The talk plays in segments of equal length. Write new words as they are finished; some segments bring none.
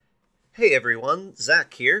Hey everyone,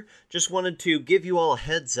 Zach here. Just wanted to give you all a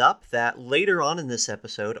heads up that later on in this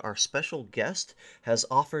episode, our special guest has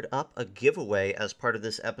offered up a giveaway as part of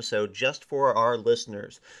this episode just for our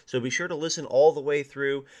listeners. So be sure to listen all the way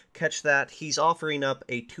through, catch that. He's offering up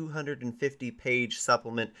a 250-page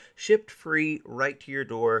supplement, shipped free right to your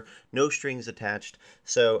door, no strings attached.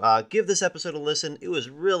 So give this episode a listen. It was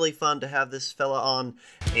really fun to have this fella on,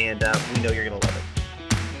 and we know you're going to love it.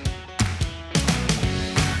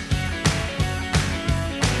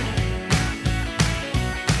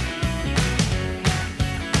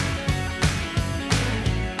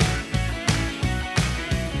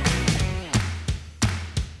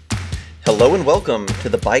 Hello and welcome to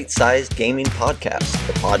the Bite-Sized Gaming Podcast,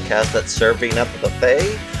 the podcast that's serving up a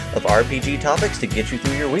buffet of RPG topics to get you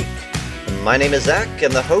through your week. My name is Zach,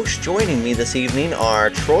 and the hosts joining me this evening are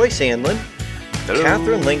Troy Sandlin, Hello.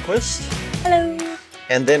 Catherine Lindquist, Hello.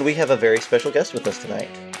 And then we have a very special guest with us tonight.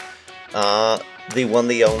 The one,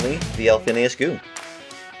 the only, the Alphinius Goo.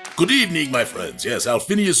 Good evening, my friends. Yes,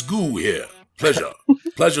 Alphinius Goo here. Pleasure.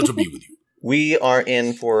 Pleasure to be with you. We are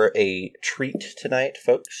in for a treat tonight,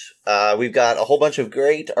 folks. We've got a whole bunch of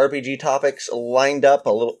great RPG topics lined up,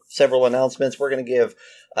 several announcements. We're going to give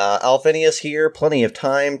Alphinius here plenty of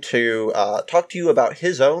time to talk to you about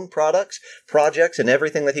his own projects, and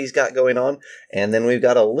everything that he's got going on. And then we've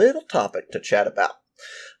got a little topic to chat about.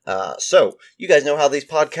 So, you guys know how these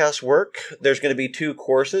podcasts work. There's going to be two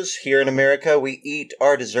courses. Here in America, we eat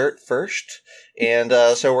our dessert first. And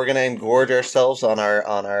so we're going to engorge ourselves on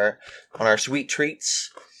our sweet treats,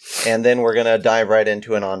 and then we're going to dive right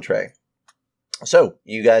into an entree. So,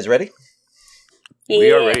 you guys ready? Yeah.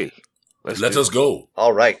 We are ready. Let us go.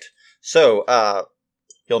 All right. So,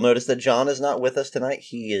 you'll notice that John is not with us tonight.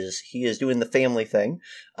 He is doing the family thing.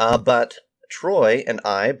 But Troy and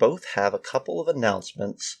I both have a couple of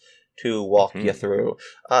announcements to walk you through.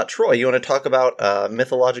 Troy, you want to talk about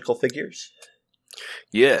mythological figures?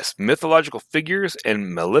 Yes, mythological figures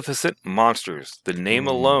and maleficent monsters. The name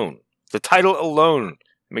alone, the title alone,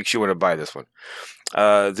 makes you want to buy this one.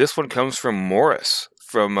 This one comes from Morris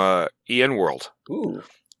from EN World. Ooh.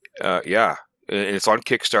 Yeah, and it's on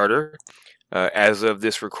Kickstarter. As of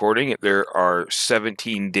this recording, there are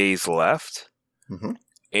 17 days left. Mm-hmm.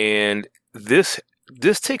 And this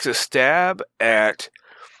takes a stab at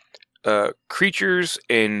creatures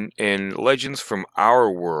and legends from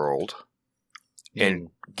our world, and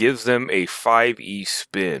gives them a 5e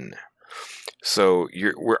spin. So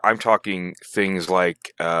I'm talking things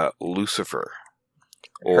like Lucifer,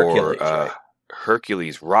 or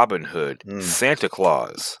Hercules, Robin Hood, Santa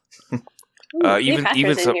Claus,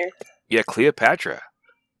 even some, here. yeah, Cleopatra,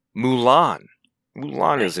 Mulan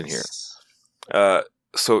is in here.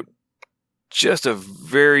 So just a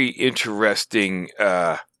very interesting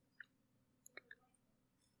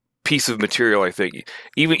piece of material, I think.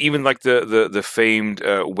 Even like the famed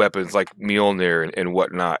weapons like Mjolnir and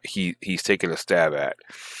whatnot, he's taken a stab at.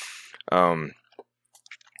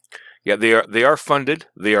 Yeah, they are funded.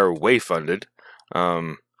 They are way funded.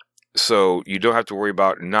 So you don't have to worry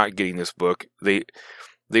about not getting this book. They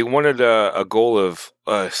wanted a goal of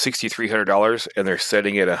 $6,300, and they're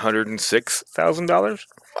setting it at $106,000.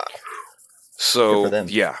 So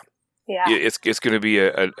yeah. It's going to be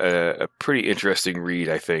a pretty interesting read,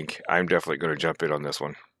 I think. I'm definitely going to jump in on this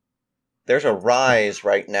one. There's a rise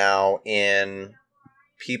right now in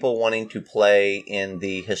people wanting to play in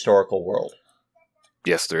the historical world.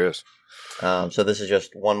 Yes, there is. So this is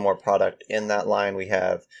just one more product in that line. We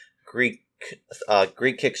have Greek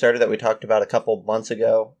Kickstarter that we talked about a couple months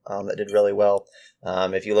ago that did really well.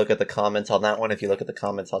 If you look at the comments on that one, if you look at the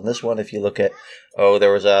comments on this one, if you look at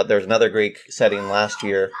there was another Greek setting last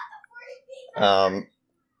year.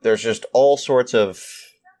 There's just all sorts of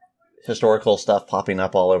historical stuff popping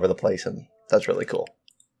up all over the place, and that's really cool.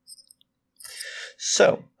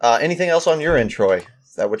 So, anything else on your end, Troy?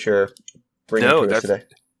 Is that what you're bringing to us today?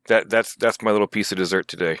 That's my little piece of dessert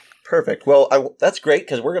today. Perfect. Well, that's great,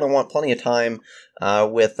 because we're going to want plenty of time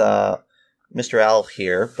with Mr. Al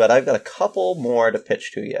here, but I've got a couple more to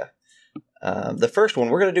pitch to you. The first one,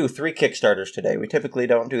 we're going to do 3 Kickstarters today. We typically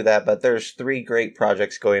don't do that, but there's 3 great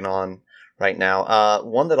projects going on right now.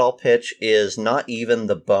 One that I'll pitch is Not Even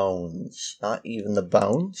the Bones. Not Even the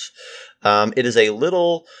Bones. It is a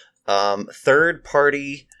little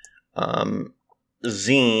third-party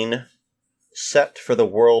zine set for the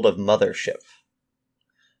world of Mothership.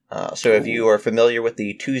 So if you are familiar with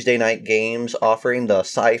the Tuesday Night Games offering, the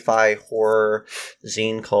sci-fi horror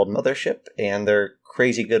zine called Mothership, and their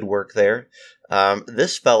crazy good work there,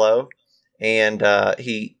 this fellow, and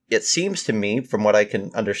he it seems to me, from what I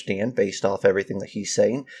can understand, based off everything that he's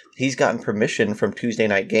saying, he's gotten permission from Tuesday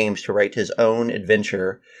Night Games to write his own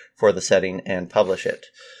adventure for the setting and publish it.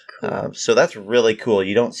 Cool. So that's really cool.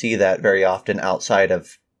 You don't see that very often outside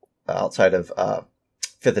of 5th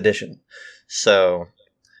edition. So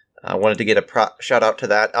I wanted to get a shout out to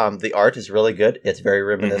that. The art is really good. It's very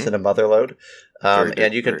reminiscent of Motherlode.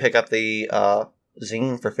 And you can pick up the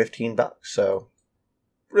zine for $15. So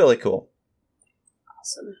really cool.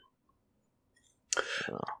 Awesome.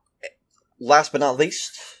 Last but not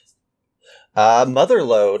least,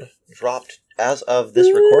 Motherlode dropped as of this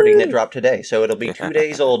recording. It dropped today, so it'll be 2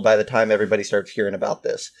 days old by the time everybody starts hearing about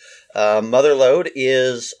this. Motherlode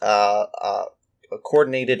is a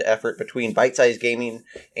coordinated effort between Bite Size Gaming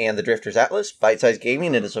and the Drifters Atlas. Bite Size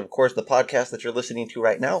Gaming, it is of course the podcast that you're listening to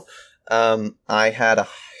right now. I had a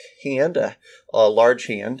large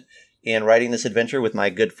hand in writing this adventure with my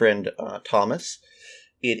good friend Thomas.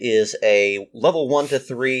 It is a level 1 to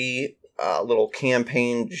 3 little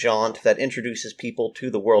campaign jaunt that introduces people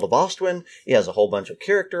to the world of Ostwin. It has a whole bunch of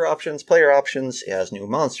character options, player options. It has new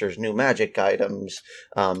monsters, new magic items,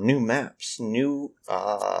 new maps,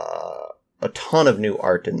 a ton of new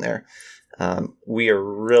art in there. We are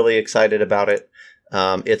really excited about it.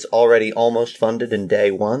 It's already almost funded in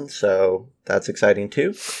day 1, so that's exciting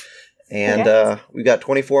too. And we've got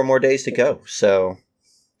 24 more days to go, so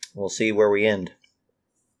we'll see where we end.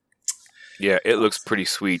 Yeah, it looks pretty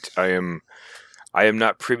sweet. I am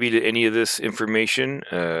not privy to any of this information,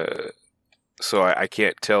 so I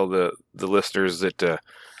can't tell the listeners that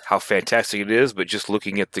how fantastic it is. But just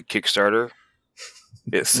looking at the Kickstarter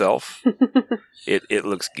itself, it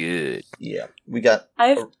looks good. Yeah, we got.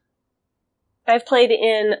 I've played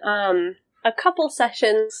in a couple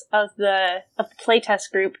sessions of the playtest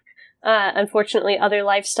group. Unfortunately, other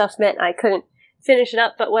live stuff meant I couldn't finish it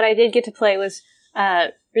up. But what I did get to play was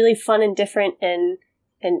really fun and different and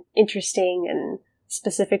interesting and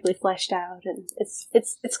specifically fleshed out, and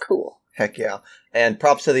it's cool. Heck yeah! And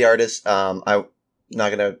props to the artists. I'm not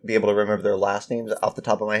gonna be able to remember their last names off the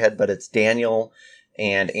top of my head, but it's Daniel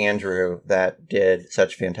and Andrew that did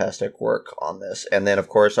such fantastic work on this, and then of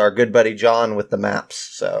course our good buddy John with the maps.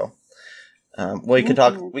 So, we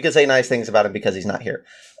can say nice things about him because he's not here.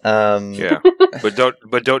 Yeah,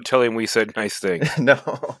 but don't tell him we said nice things. No,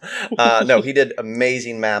 he did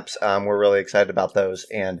amazing maps. We're really excited about those,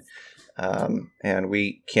 and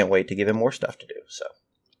we can't wait to give him more stuff to do. So,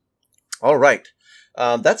 all right,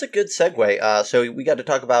 that's a good segue. So we got to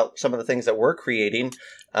talk about some of the things that we're creating,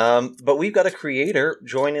 but we've got a creator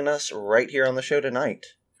joining us right here on the show tonight.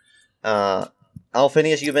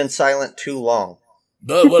 Alphinius, you've been silent too long.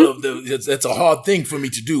 Well, it's a hard thing for me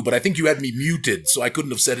to do, but I think you had me muted, so I couldn't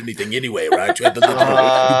have said anything anyway, right? You had you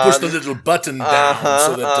pushed the little button down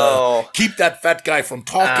so that keep that fat guy from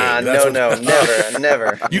talking.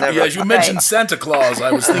 Never. As you mentioned Santa Claus,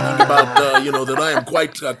 I was thinking about that I am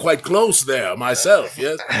quite close there myself.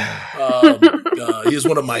 Yes, he is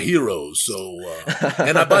one of my heroes. So,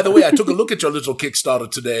 and by the way, I took a look at your little Kickstarter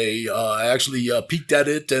today. I actually peeked at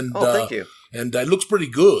it, and thank you. And it looks pretty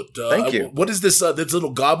good. Thank you. What is this little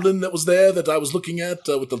goblin that was there that I was looking at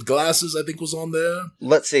with the glasses? I think was on there.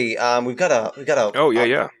 Let's see. We've got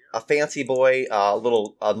a a fancy boy, a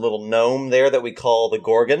little gnome there that we call the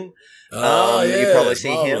Gorgon. You probably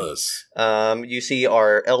see marvelous. Him. You see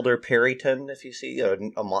our Elder Perryton. If you see a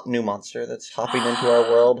new monster that's hopping into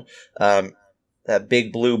our world. That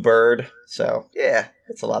big blue bird. So yeah,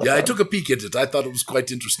 it's a lot of fun. I took a peek at it. I thought it was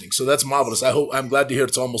quite interesting. So that's marvelous. I'm glad to hear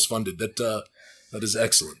it's almost funded. That is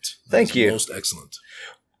excellent. Thank you. Most excellent.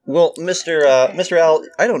 Well, Mr. Al,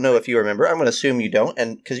 I don't know if you remember. I'm going to assume you don't,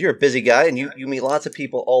 and because you're a busy guy and you meet lots of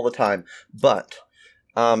people all the time. But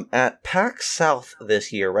at PAX South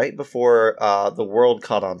this year, right before the world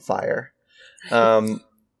caught on fire,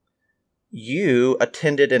 you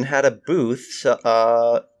attended and had a booth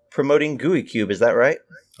promoting Gooey Cube. Is that right?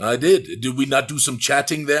 I did. Did we not do some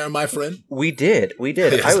chatting there, my friend? We did.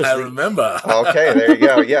 Yes, I remember. Okay, there you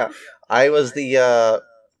go. Yeah. I was the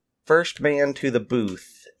first man to the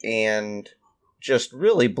booth and just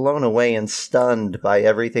really blown away and stunned by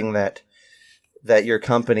everything that your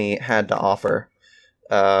company had to offer.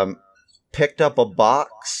 Picked up a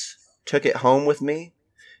box, took it home with me,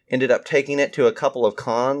 ended up taking it to a couple of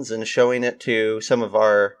cons and showing it to some of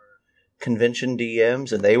our convention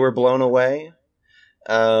DMs, and they were blown away.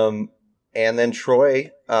 And then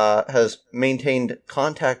Troy has maintained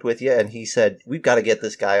contact with you, and he said, we've got to get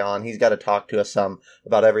this guy on. He's got to talk to us some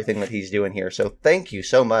about everything that he's doing here. So thank you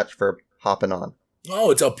so much for hopping on.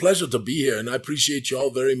 Oh, it's a pleasure to be here, and I appreciate you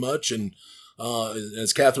all very much. And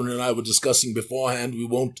as Catherine and I were discussing beforehand, we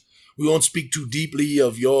won't speak too deeply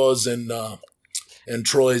of yours and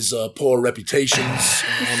Troy's poor reputations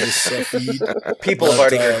on this feed. People have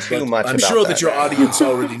already heard too much I'm about sure that your audience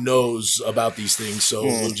already knows about these things, so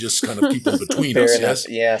we'll just kind of keep them between Fair us,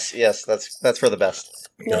 enough. Yes, that's for the best.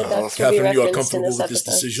 No, that's to be Catherine, you are referenced in comfortable with this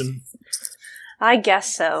episode. decision? I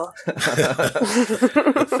guess so.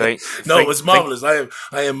 It's marvelous. I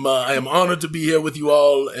am honored to be here with you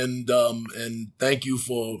all, and thank you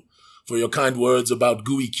for your kind words about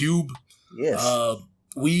Gooey Cube. Yes.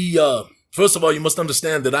 First of all, you must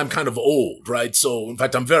understand that I'm kind of old, right? So, in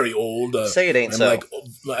fact, I'm very old. Say it ain't I'm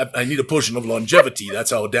so. I need a portion of longevity.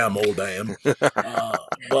 That's how damn old I am.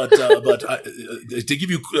 But to give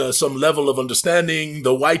you some level of understanding,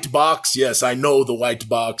 the white box, yes, I know the white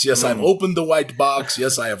box. Yes, I've opened the white box.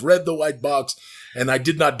 Yes, I have read the white box. And I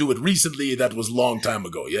did not do it recently. That was a long time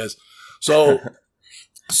ago, yes? So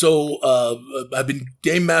I've been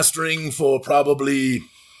game mastering for probably...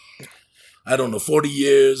 40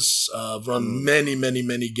 years. I've run many, many,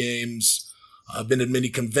 many games. I've been at many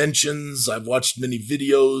conventions. I've watched many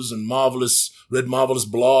videos and read marvelous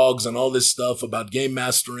blogs and all this stuff about game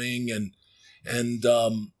mastering and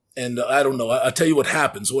I don't know. I'll tell you what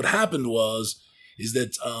happened. So what happened is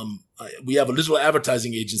that we have a little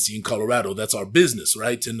advertising agency in Colorado. That's our business,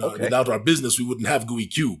 right? And without our business, we wouldn't have Gooey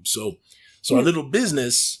Cube. So our little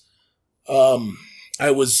business,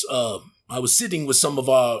 I was sitting with some of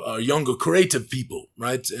our younger creative people,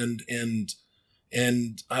 right? And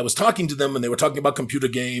I was talking to them and they were talking about computer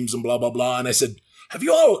games and blah, blah, blah. And I said, have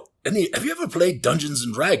you ever played Dungeons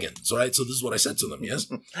and Dragons? Right. So this is what I said to them. Yes.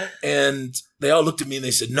 And they all looked at me and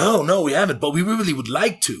they said, no, we haven't, but we really would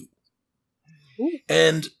like to.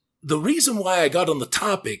 And the reason why I got on the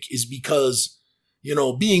topic is because,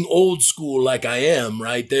 being old school like I am,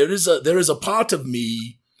 right? There is a part of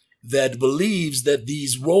me that believes that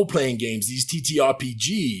these role-playing games, these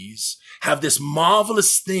TTRPGs, have this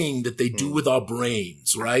marvelous thing that they do with our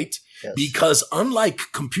brains, right? Yes. Because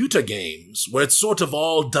unlike computer games, where it's sort of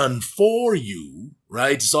all done for you,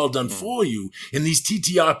 right? It's all done for you. In these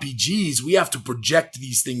TTRPGs, we have to project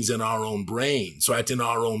these things in our own brains, right? In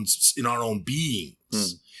our own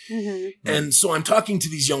beings. And so I'm talking to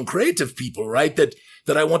these young creative people, right? That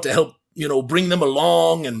I want to help bring them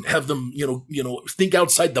along and have them, think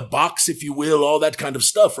outside the box, if you will, all that kind of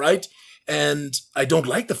stuff, right? And I don't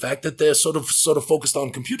like the fact that they're sort of focused on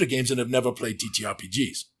computer games and have never played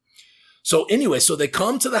TTRPGs. So anyway, so they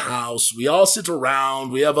come to the house, we all sit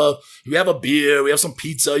around, we have a beer, we have some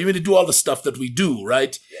pizza, you mean to do all the stuff that we do,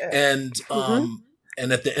 right? Yeah.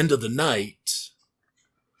 And at the end of the night,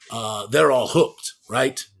 they're all hooked,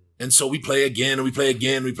 right? And so we play again and we play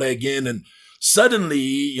again, and we play again, and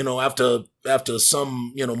suddenly, after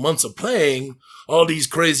some, months of playing, all these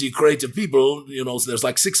crazy creative people, there's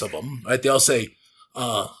like 6 of them, right? They all say,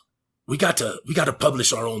 we got to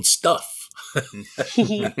publish our own stuff. And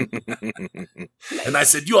I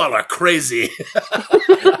said, you all are crazy.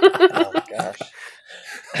 Oh gosh.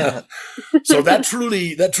 So that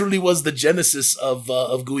truly was the genesis of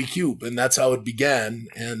Gooey Cube, and that's how it began.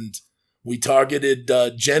 And we targeted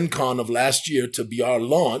Gen Con of last year to be our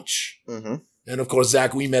launch. Mm-hmm. And of course,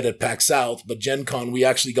 Zach, we met at PAX South, but Gen Con, we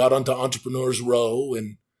actually got onto Entrepreneurs Row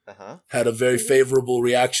and had a very favorable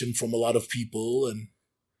reaction from a lot of people.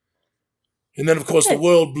 And then, of course, the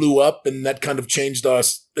world blew up, and that kind of changed our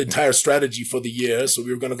entire strategy for the year. So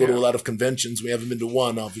we were going to go to a lot of conventions. We haven't been to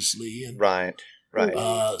one, obviously. And, right. But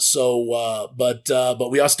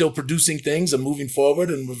we are still producing things and moving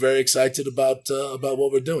forward, and we're very excited about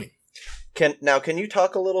what we're doing. Can you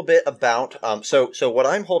talk a little bit about so what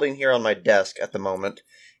I'm holding here on my desk at the moment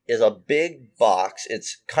is a big box.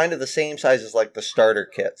 It's kind of the same size as like the starter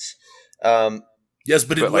kits. Yes,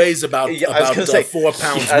 but it weighs about 4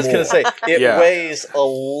 pounds more. I was going to say, it weighs a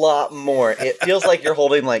lot more. It feels like you're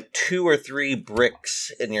holding like 2 or 3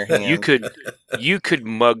 bricks in your hand. You could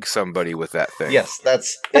mug somebody with that thing. Yes,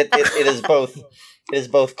 that's it. It is both. It is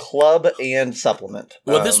both club and supplement.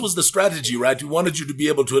 Well, this was the strategy, right? We wanted you to be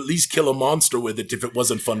able to at least kill a monster with it if it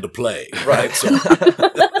wasn't fun to play. Right. So.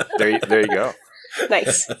 There you go.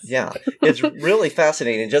 Nice. Yeah. It's really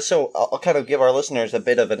fascinating. Just so I'll kind of give our listeners a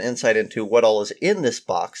bit of an insight into what all is in this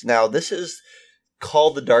box. Now, this is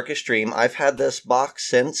called The Darkest Dream. I've had this box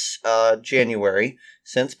since January,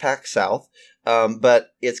 since PAX South.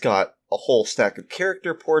 But it's got a whole stack of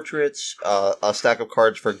character portraits, a stack of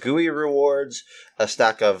cards for Gooey rewards, a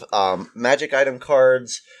stack of magic item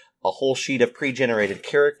cards, a whole sheet of pre-generated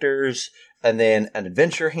characters, and then an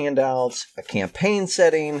adventure handouts, a campaign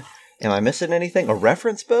setting. Am I missing anything? A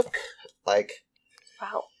reference book?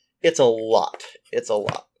 Wow. It's a lot. It's a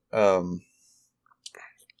lot.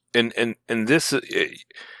 And this,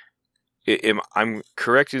 I'm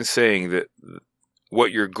correct in saying that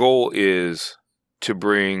what your goal is to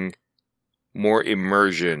bring more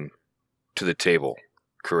immersion to the table,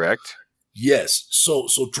 correct? Yes. So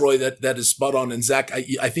Troy, that is spot on. And Zach,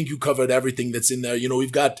 I think you covered everything that's in there.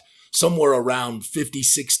 We've got somewhere around 50,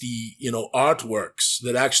 60, artworks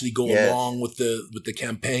that actually go along with the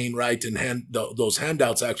campaign, right? And those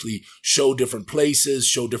handouts actually show different places,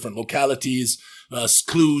 show different localities,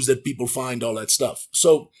 clues that people find, all that stuff.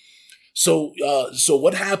 So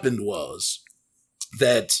what happened was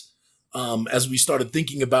that, as we started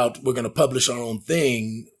thinking about, we're going to publish our own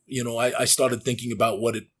thing, I started thinking about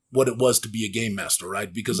what it was to be a game master,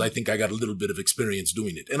 right? Because I think I got a little bit of experience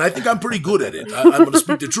doing it. And I think I'm pretty good at it. I'm going to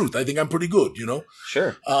speak the truth. I think I'm pretty good,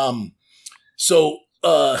 Sure.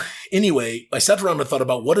 Anyway, I sat around and thought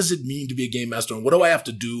about what does it mean to be a game master and what do I have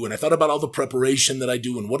to do? And I thought about all the preparation that I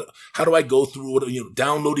do and how do I go through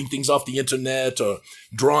downloading things off the internet or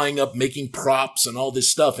drawing up, making props and all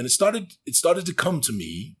this stuff. And it started to come to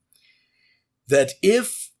me that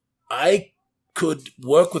if I could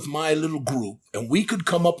work with my little group and we could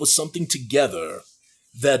come up with something together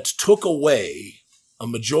that took away a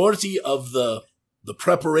majority of the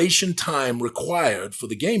preparation time required for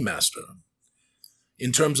the game master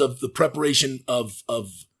in terms of the preparation of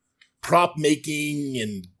prop making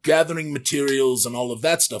and gathering materials and all of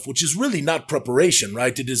that stuff, which is really not preparation,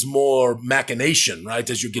 right? It is more machination, right?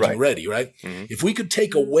 As you're getting ready, right? Mm-hmm. If we could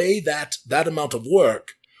take away that amount of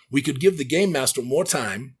work, we could give the game master more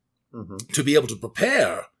time to be able to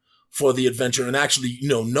prepare for the adventure and actually,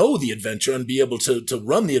 know the adventure and be able to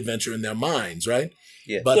run the adventure in their minds, right?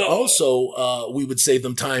 Yeah. But also, we would save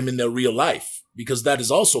them time in their real life because that is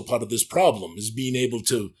also part of this problem is being able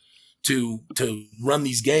to run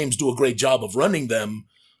these games, do a great job of running them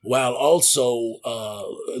while also,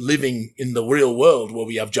 living in the real world where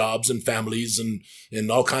we have jobs and families and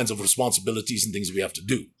all kinds of responsibilities and things that we have to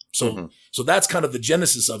do. So, so that's kind of the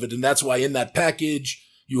genesis of it. And that's why in that package,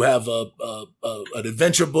 you have an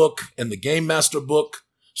adventure book and the game master book.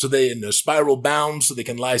 So they're spiral bound so they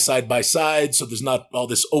can lie side by side. So there's not all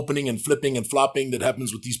this opening and flipping and flopping that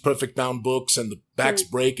happens with these perfect bound books and the backs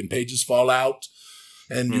break and pages fall out.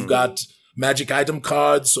 And you've got magic item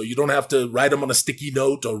cards. So you don't have to write them on a sticky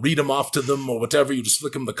note or read them off to them or whatever. You just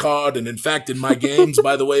flick them the card. And in fact, in my games,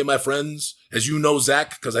 by the way, my friends, as you know,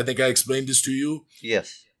 Zach, because I think I explained this to you.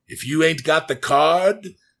 Yes. If you ain't got the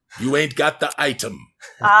card, you ain't got the item.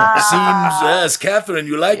 Seems, yes, Catherine,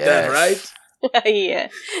 you like that, right? Yeah.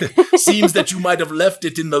 Seems that you might have left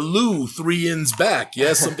it in the loo 3 inns back.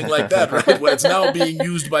 Yes, something like that, right? Where it's now being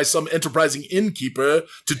used by some enterprising innkeeper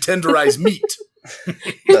to tenderize meat.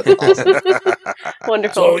 That's awesome.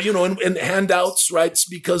 Wonderful. So, and handouts, right?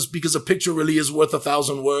 Because a picture really is worth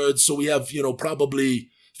 1,000 words. So we have, probably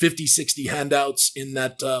 50, 60 handouts in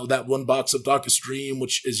that one box of Darkest Dream,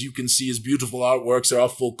 which, as you can see, is beautiful artworks. They're all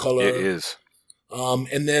full color. It is.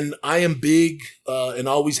 And then I am big, and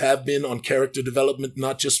always have been on character development,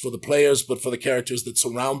 not just for the players, but for the characters that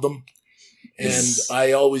surround them. And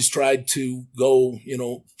I always tried to go,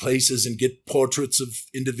 places and get portraits of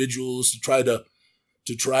individuals to try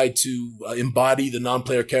to embody the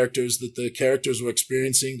non-player characters that the characters were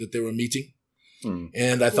experiencing, that they were meeting.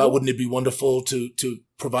 And I thought, wouldn't it be wonderful to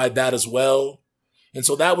provide that as well? And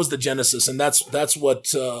so that was the genesis. And that's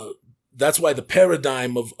why the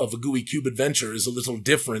paradigm of a Gooey Cube adventure is a little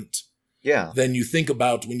different than you think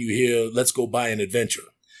about when you hear, let's go buy an adventure.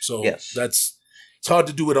 So it's hard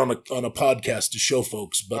to do it on a podcast to show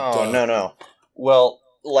folks. But no. Well,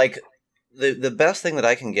 like the best thing that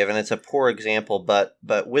I can give, and it's a poor example, but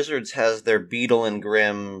Wizards has their Beetle and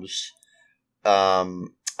Grimm's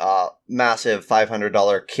massive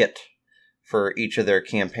 $500 kit for each of their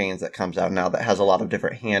campaigns that comes out now that has a lot of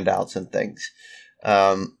different handouts and things.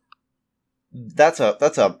 That's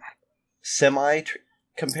a semi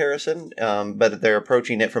comparison, but they're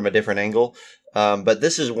approaching it from a different angle. But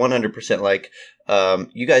this is 100% like,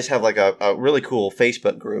 you guys have like a really cool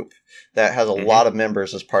Facebook group that has a lot of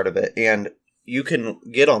members as part of it, and you can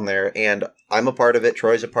get on there, and I'm a part of it,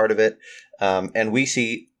 Troy's a part of it, and we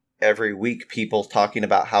see every week people talking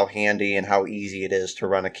about how handy and how easy it is to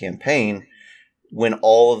run a campaign when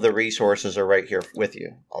all of the resources are right here with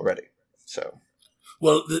you already. So.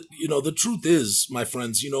 Well, the truth is, my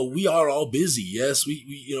friends, we are all busy. Yes,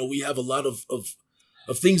 we have a lot of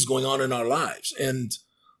things going on in our lives. And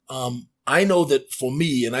I know that for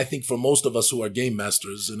me, and I think for most of us who are game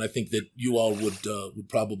masters, and I think that you all would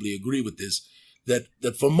probably agree with this, that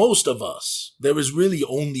for most of us, there is really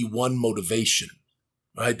only one motivation,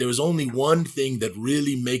 right? There is only one thing that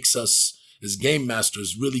really makes us as game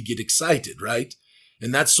masters really get excited, right?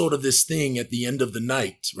 And that's sort of this thing at the end of the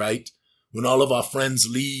night, right? when all of our friends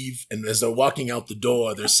leave and as they're walking out the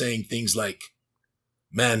door, they're saying things like,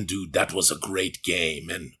 man, dude, that was a great game.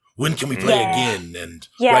 And when can we play again? And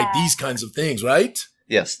right, these kinds of things, right?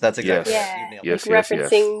 Yes, that's exactly yes. right. You nailed Yes, it. Like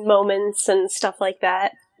referencing moments and stuff like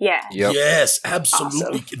that. Yeah. Yep. Yes,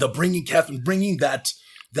 absolutely. Awesome. Catherine, bringing that,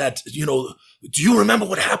 you know, do you remember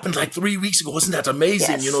what happened like 3 weeks ago? Wasn't that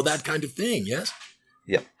amazing? Yes. You know, that kind of thing. Yes.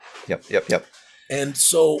 Yep. And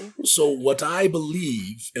so what I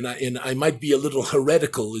believe, and I might be a little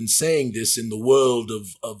heretical in saying this in the world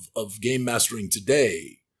of game mastering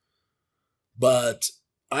today, but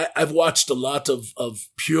I've watched a lot of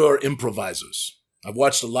pure improvisers. I've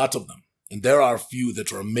watched a lot of them. And there are a few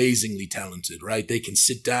that are amazingly talented, right? They can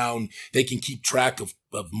sit down, they can keep track of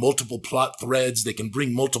multiple plot threads, they can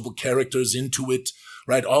bring multiple characters into it,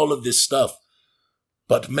 right? All of this stuff.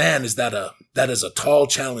 But man, that is a tall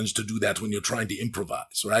challenge to do that when you're trying to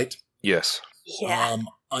improvise, right? Yes. Yeah.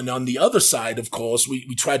 And on the other side, of course,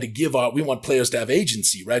 we try to we want players to have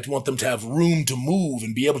agency, right? We want them to have room to move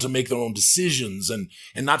and be able to make their own decisions and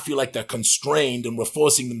not feel like they're constrained and we're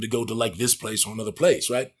forcing them to go to like this place or another place,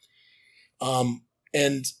 right?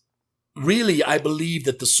 And really, I believe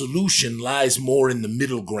that the solution lies more in the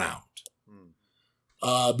middle ground.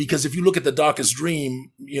 Because if you look at The Darkest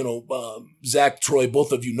Dream, you know, Zach, Troy,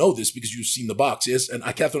 both of you know this because you've seen the box, yes? And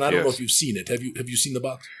Catherine, I don't know if you've seen it. Have you seen the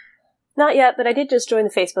box? Not yet, but I did just join the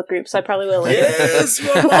Facebook group, so I probably will later. Yes,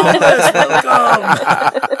 you're marvelous.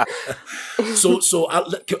 Welcome. So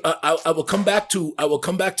I will come back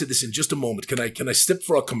to this in just a moment. Can I step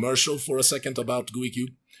for a commercial for a second about Gooey Cube?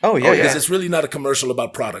 Oh, yeah. Because it's really not a commercial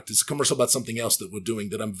about product. It's a commercial about something else that we're doing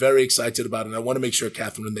that I'm very excited about. And I want to make sure,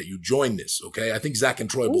 Catherine, that you join this, okay? I think Zach and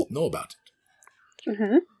Troy both know about it.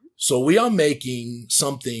 Mm-hmm. So we are making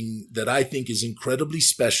something that I think is incredibly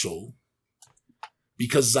special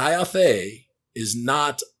because Xayathe is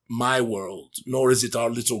not my world, nor is it our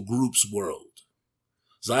little group's world.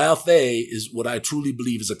 Xayathe is what I truly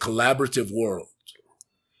believe is a collaborative world.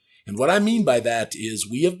 And what I mean by that is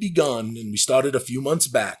we have begun, and we started a few months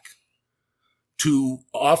back, to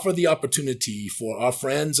offer the opportunity for our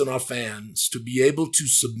friends and our fans to be able to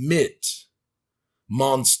submit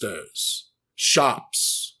monsters,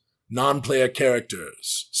 shops, non-player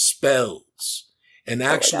characters, spells, and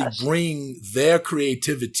actually bring their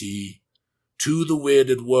creativity to the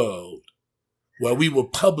Weirded World, where we will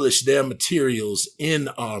publish their materials in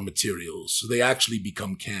our materials so they actually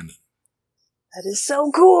become canon. That is so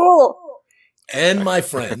cool. And my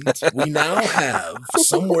friend, we now have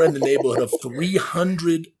somewhere in the neighborhood of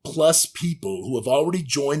 300 plus people who have already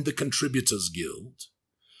joined the Contributors Guild.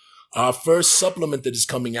 Our first supplement that is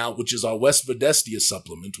coming out, which is our West Verdestia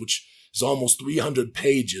supplement, which is almost 300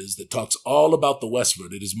 pages that talks all about the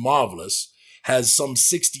Westward. It is marvelous. Has some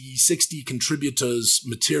 60 contributors'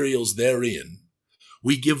 materials therein.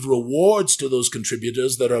 We give rewards to those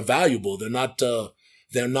contributors that are valuable. They're not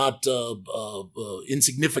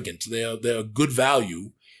insignificant. They're good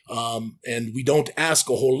value. And we don't ask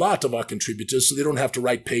a whole lot of our contributors, so they don't have to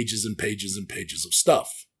write pages and pages and pages of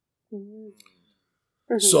stuff.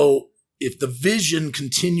 Mm-hmm. So if the vision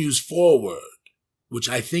continues forward, which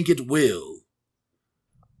I think it will,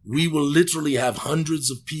 we will literally have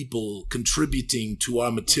hundreds of people contributing to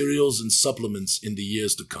our materials and supplements in the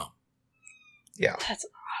years to come. Yeah. That's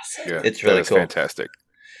awesome. Yeah, it's really cool. Fantastic.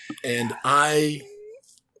 And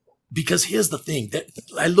because here's the thing, that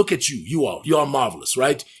I look at you are marvelous,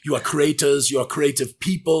 right? You are creators, you are creative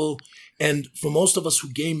people. And for most of us who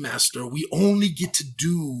game master, we only get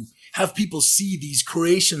to have people see these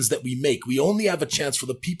creations that we make. We only have a chance for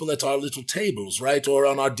the people at our little tables, right? Or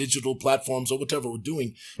on our digital platforms or whatever we're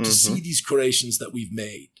doing to see these creations that we've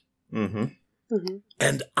made. Mm-hmm. Mm-hmm.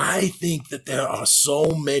 And I think that there are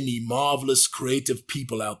so many marvelous creative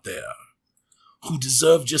people out there who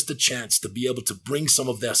deserve just a chance to be able to bring some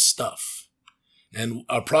of their stuff. And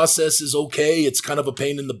our process is okay. It's kind of a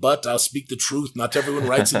pain in the butt. I'll speak the truth. Not everyone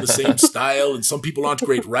writes in the same style. And some people aren't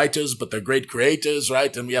great writers, but they're great creators,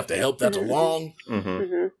 right? And we have to help that along. Mm-hmm.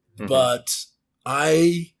 Mm-hmm. But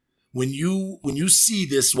when you see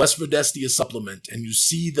this West Verdestia supplement and you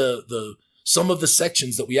see some of the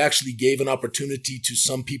sections that we actually gave an opportunity to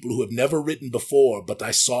some people who have never written before, but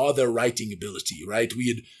I saw their writing ability, right? We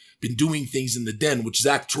had been doing things in the den, which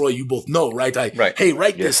Zach, Troy, you both know, right? Hey,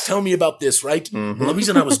 write this, tell me about this, right? Mm-hmm. Well, the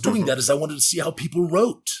reason I was doing that is I wanted to see how people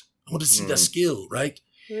wrote. I wanted to see their skill, right?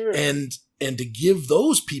 And to give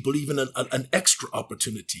those people even an extra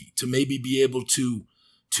opportunity to maybe be able to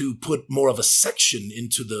put more of a section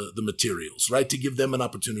into the materials, right? To give them an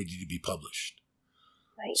opportunity to be published.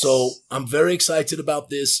 Nice. So I'm very excited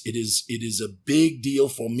about this. It is a big deal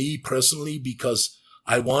for me personally because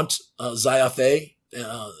I want Xayathe,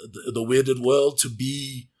 the Weirded World, to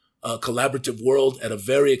be a collaborative world at a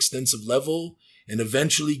very extensive level, and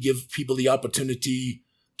eventually give people the opportunity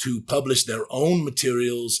to publish their own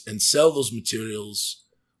materials and sell those materials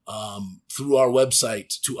through our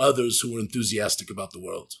website to others who are enthusiastic about the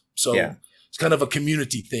world. So it's kind of a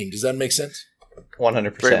community thing. Does that make sense?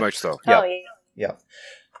 100%. Very much so. Oh, Yeah.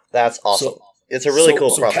 That's awesome. It's a really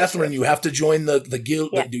cool process. So, Catherine, you have to join the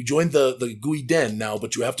guild. Yeah. You join the Gooey Den now,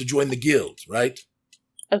 but you have to join the guild, right?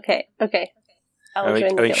 Okay. I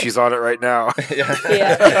think she's on it right now.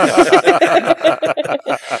 Yeah.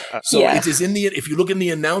 So it is if you look in the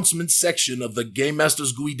announcements section of the Game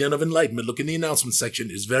Master's Gooey Den of Enlightenment, look in the announcements section.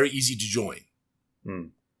 It's very easy to join.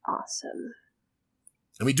 Awesome.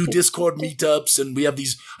 And we do Discord meetups, and we have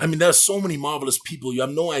these. I mean, there's so many marvelous people. You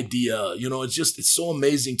have no idea. It's so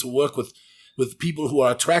amazing to work with people who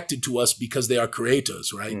are attracted to us because they are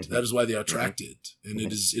creators, right? Mm-hmm. That is why they are attracted, and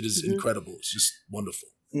it is incredible. It's just wonderful.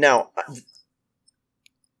 Now,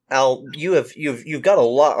 Al, you've got a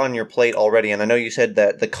lot on your plate already, and I know you said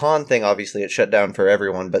that the con thing, obviously, it shut down for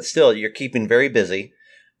everyone, but still, you're keeping very busy.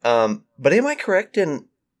 But am I correct in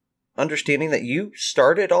understanding that you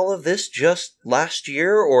started all of this just last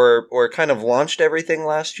year, or kind of launched everything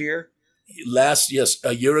last year?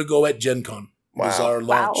 A year ago at Gen Con was our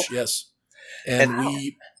launch. Wow. Yes. And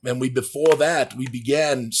we before that we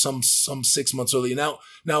began some 6 months earlier.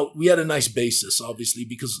 Now we had a nice basis, obviously,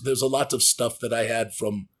 because there's a lot of stuff that I had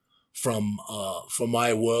from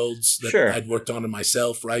my worlds that I'd worked on it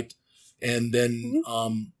myself, right? And then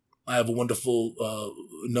I have a wonderful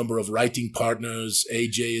number of writing partners.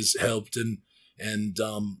 AJ has helped, and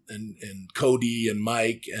Cody and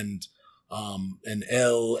Mike and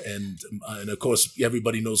Elle and of course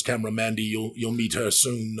everybody knows Camera Mandy. You'll meet her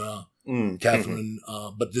soon. Catherine,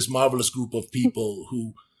 but this marvelous group of people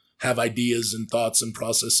who have ideas and thoughts and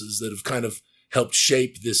processes that have kind of helped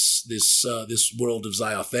shape this world of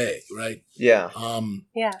Xayathe, right? Yeah.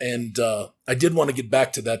 And I did want to get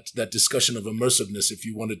back to that discussion of immersiveness if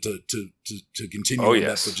you wanted to continue on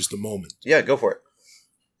that for just a moment. Yeah, go for it.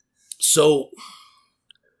 So,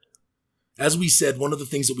 as we said, one of the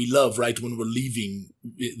things that we love, right, when we're leaving,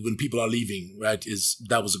 when people are leaving, right, is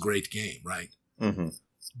that was a great game, right? Mm-hmm.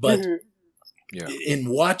 But in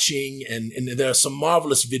watching, and there are some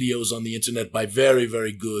marvelous videos on the internet by very,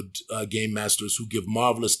 very good game masters who give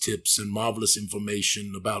marvelous tips and marvelous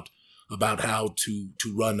information about how to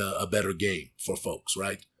run a better game for folks,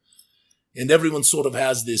 right? And everyone sort of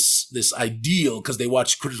has this ideal because they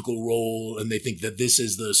watch Critical Role and they think that this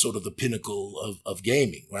is the sort of the pinnacle of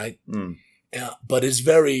gaming, right? But it's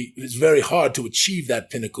very hard to achieve that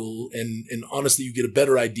pinnacle, and honestly, you get a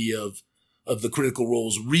better idea of the Critical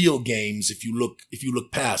Role's real games if you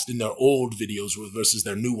look past in their old videos versus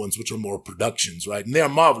their new ones, which are more productions, right? And they are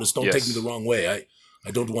marvelous. Don't take me the wrong way.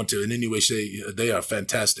 I don't want to in any way say they are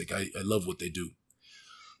fantastic. I love what they do.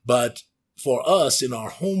 But for us in our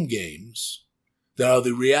home games, there are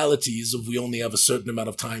the realities of we only have a certain amount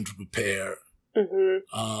of time to prepare.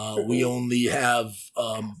 We only have,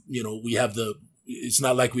 we have it's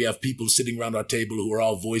not like we have people sitting around our table who are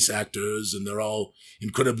all voice actors and they're all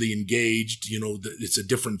incredibly engaged. It's a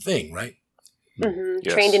different thing, right? Mm-hmm.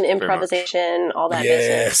 Yes, trained in improvisation, all that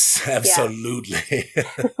business. Yes, absolutely.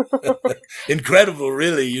 Incredible,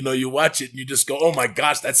 really. You watch it and you just go, oh my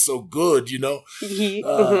gosh, that's so good,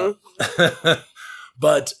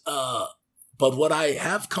 But what I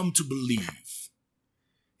have come to believe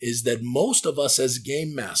is that most of us as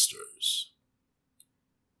game masters,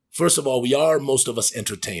 first of all, we are most of us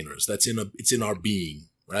entertainers. It's in our being,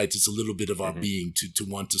 right? It's a little bit of our being to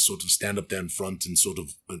want to sort of stand up there in front and sort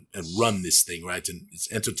of and run this thing, right? And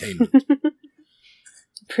it's entertainment.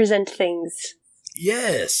 Present things.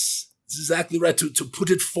 Yes, it's exactly right. To put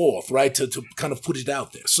it forth, right? To kind of put it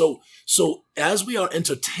out there. So as we are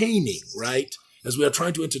entertaining, right? As we are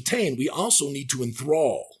trying to entertain, we also need to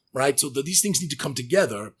enthrall, right? So that these things need to come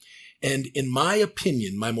together. And in my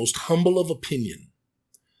opinion, my most humble of opinion,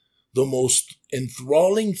 the most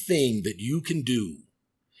enthralling thing that you can do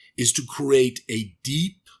is to create a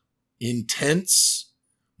deep, intense,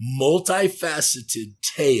 multifaceted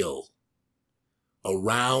tale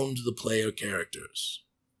around the player characters.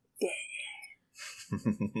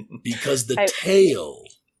 Because the tale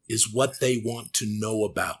is what they want to know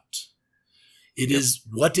about. It is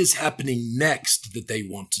what is happening next that they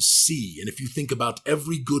want to see. And if you think about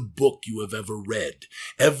every good book you have ever read,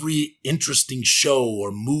 every interesting show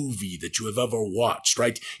or movie that you have ever watched,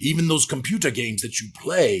 right? Even those computer games that you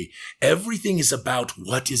play, everything is about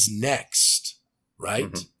what is next,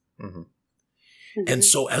 right? And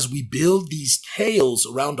so as we build these tales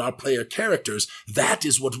around our player characters, that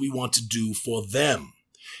is what we want to do for them.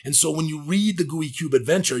 And so when you read the Gooey Cube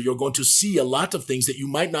adventure, you're going to see a lot of things that you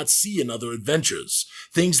might not see in other adventures.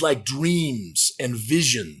 Things like dreams and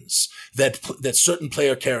visions that certain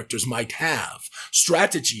player characters might have.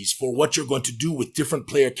 Strategies for what you're going to do with different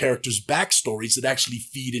player characters' backstories that actually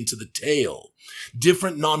feed into the tale.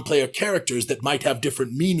 Different non-player characters that might have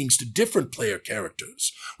different meanings to different player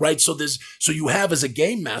characters, right? So you have as a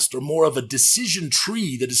game master more of a decision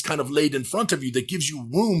tree that is kind of laid in front of you that gives you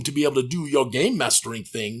room to be able to do your game mastering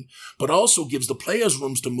thing, but also gives the players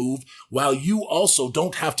rooms to move while you also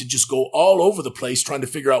don't have to just go all over the place trying to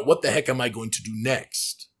figure out what the heck am I going to do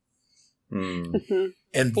next. Mm-hmm.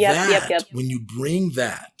 And when you bring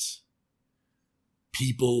that,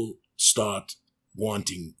 people start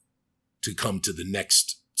wanting to come to the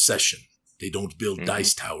next session. They don't build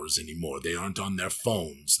dice towers anymore. They aren't on their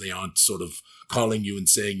phones. They aren't sort of calling you and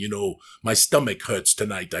saying, my stomach hurts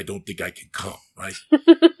tonight. I don't think I can come, right?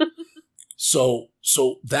 So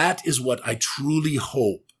that is what I truly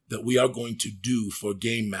hope that we are going to do for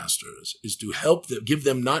game masters, is to help them, give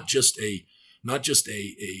them not just a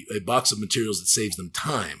box of materials that saves them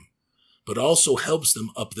time, but also helps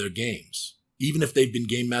them up their games, even if they've been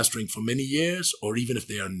game mastering for many years or even if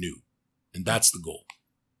they are new. And that's the goal.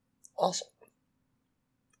 Awesome.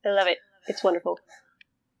 I love it. It's wonderful.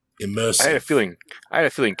 Immersive. I had a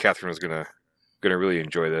feeling Catherine was gonna really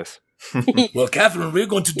enjoy this. Well, Catherine,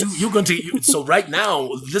 so right now,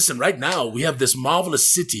 we have this marvelous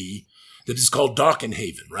city that is called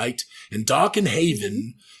Darkenhaven, right? And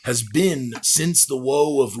Darkenhaven has been since the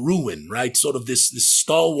woe of ruin, right? Sort of this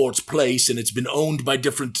stalwarts place, and it's been owned by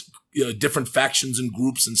different factions and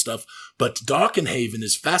groups and stuff. But Darkenhaven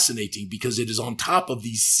is fascinating because it is on top of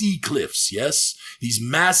these sea cliffs, yes? These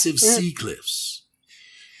massive sea cliffs.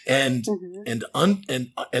 And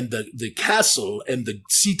the castle and the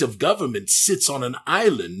seat of government sits on an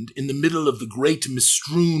island in the middle of the great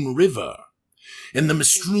Mistroon River. And the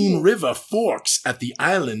Mistroon River forks at the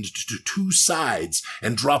island to two sides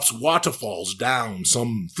and drops waterfalls down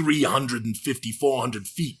some 350, 400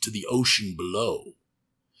 feet to the ocean below.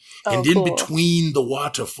 And in between the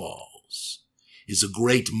waterfalls is a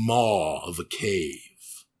great maw of a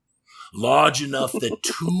cave, large enough that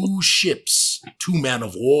two ships, 2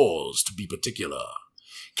 man-of-wars to be particular,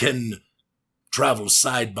 can travel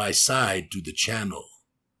side by side through the channel.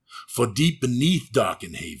 For deep beneath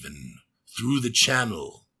Darkenhaven, through the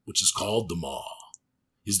channel, which is called the maw,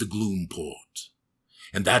 is the Gloom Port.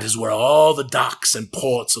 And that is where all the docks and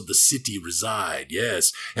ports of the city reside,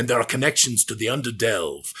 yes. And there are connections to the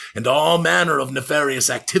Underdelve, and all manner of nefarious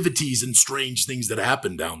activities and strange things that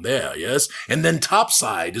happen down there, yes. And then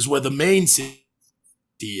topside is where the main city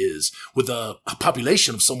is, with a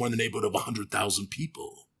population of somewhere in the neighborhood of 100,000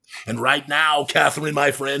 people. And right now, Catherine,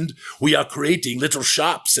 my friend, we are creating little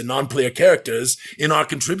shops and non-player characters in our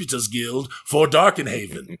Contributors Guild for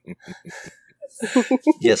Darkenhaven.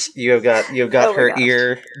 Yes, you've got her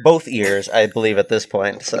ear, both ears, I believe, at this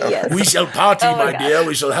point. So yes. We shall party, my dear.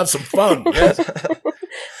 We shall have some fun. Yes.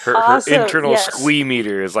 Her internal squee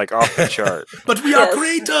meter is like off the chart. But we are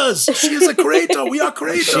creators. She is a creator. We are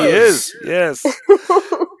creators. She is. Yes.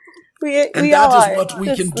 And that is what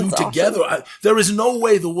we can do together. Awesome. There is no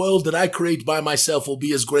way the world that I create by myself will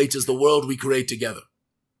be as great as the world we create together.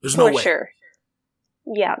 There's no way. For sure.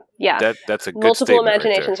 Yeah. That's a good Multiple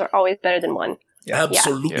imaginations are always better than one. Yeah.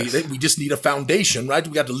 Absolutely. Yes. We just need a foundation, right?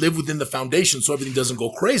 We got to live within the foundation so everything doesn't go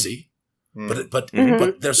crazy. But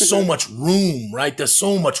there's so much room, right? There's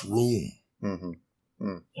so much room.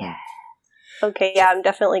 Yeah. Okay, yeah, I'm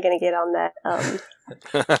definitely going to get on that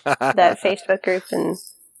that Facebook group and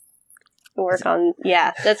work on.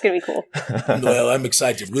 Yeah, that's going to be cool. Well, I'm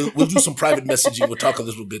excited. We'll do some private messaging. We'll talk a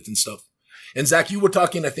little bit and stuff. And Zach, you were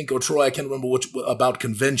talking, I think, or Troy, I can't remember about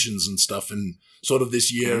conventions and stuff, and sort of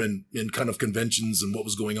this year and kind of conventions and what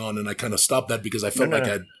was going on. And I kind of stopped that because I felt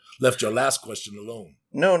I'd left your last question alone.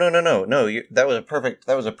 No. That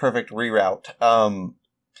was a perfect reroute.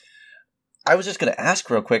 I was just going to ask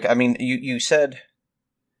real quick. I mean, you said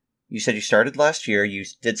you started last year. You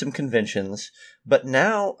did some conventions, but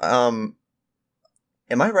now, am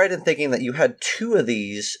I right in thinking that you had 2 of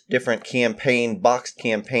these different boxed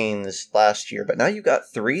campaigns last year, but now you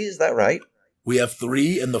got 3? Is that right? We have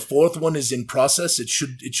 3, and the 4th one is in process. It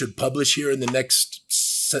should publish here in the next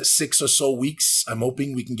 6 or so weeks. I'm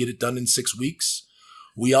hoping we can get it done in 6 weeks.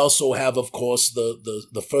 We also have, of course,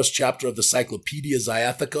 the first chapter of the Cyclopedia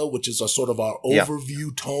Zyathica, which is our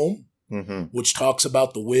overview tome. which talks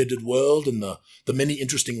about the weirded world and the many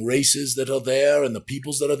interesting races that are there and the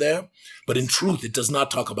peoples that are there. But in truth, it does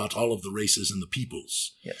not talk about all of the races and the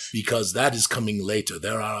peoples, because that is coming later.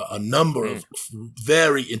 There are a number of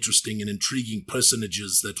very interesting and intriguing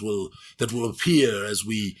personages that will appear as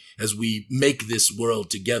we make this world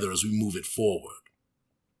together, as we move it forward.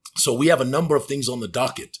 So we have a number of things on the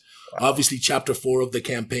docket. Obviously, Chapter 4 of the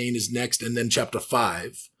campaign is next, and then Chapter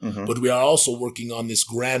 5. But we are also working on this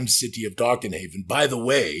grand city of Darkenhaven. By the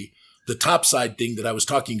way, the topside thing that I was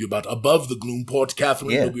talking to you about, above the Gloomport,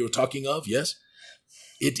 Catherine, that we were talking of, yes?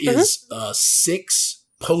 It is 6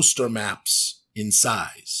 poster maps in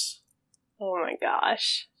size. Oh my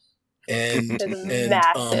gosh. And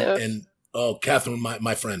massive. Catherine,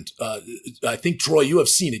 my friend, I think, Troy, you have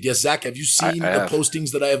seen it. Yes, Zach, have you seen the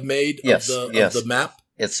postings that I have made of the map?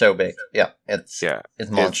 It's so big. Yeah. It's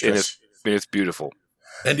monstrous. It's beautiful.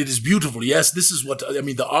 And it is beautiful. Yes, this is what, I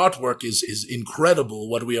mean, the artwork is incredible,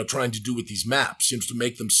 what we are trying to do with these maps, to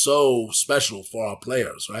make them so special for our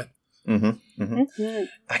players, right?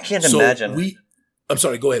 I can't imagine. I'm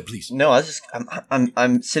sorry, go ahead, please. No,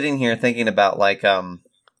 I'm sitting here thinking about,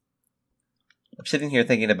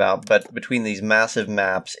 but between these massive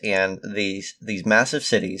maps and these massive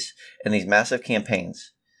cities and these massive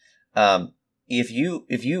campaigns, if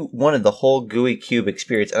you wanted the whole Gooey Cube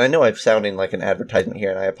experience, and I know I'm sounding like an advertisement here,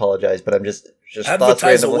 and I apologize, but I'm just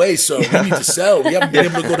advertise away. So we need to sell. We haven't been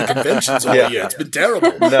able to go to conventions all year. It's been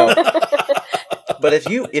terrible. No, but if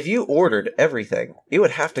you ordered everything, it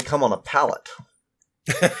would have to come on a pallet.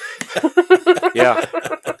 Yeah.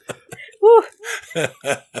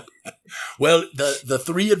 Well, the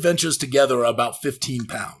 3 adventures together are about 15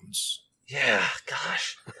 pounds. Yeah,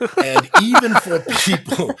 gosh. And even for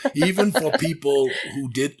people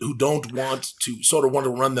who don't want to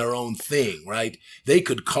run their own thing, right? They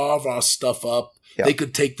could carve our stuff up. Yep. They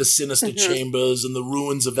could take the sinister chambers and the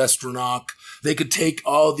ruins of Estronach. They could take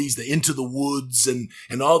all these, the Into the Woods and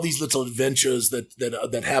all these little adventures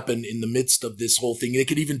that happen in the midst of this whole thing. They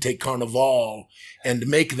could even take Carnival and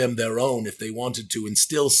make them their own if they wanted to, and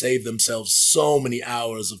still save themselves so many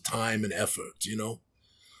hours of time and effort,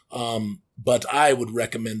 But I would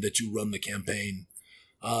recommend that you run the campaign.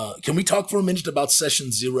 Can we talk for a minute about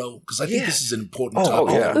Session 0? Because I think this is an important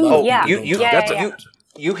topic.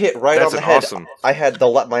 You hit right on the head. Awesome. I had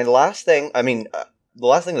my last thing. I mean, the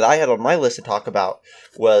last thing that I had on my list to talk about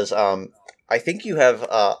was I think you have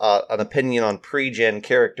an opinion on pre-gen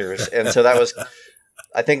characters, and so that was.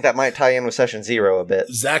 I think that might tie in with Session 0 a bit.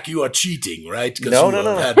 Zach, you are cheating, right? No.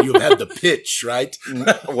 You have had the pitch, right?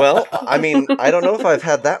 Well, I mean, I don't know if I've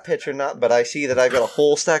had that pitch or not, but I see that I've got a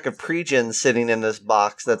whole stack of pre-gens sitting in this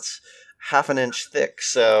box that's half an inch thick,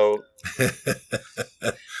 so...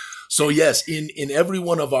 So yes, in every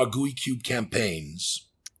one of our Gooey Cube campaigns,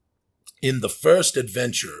 in the first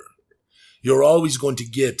adventure, you're always going to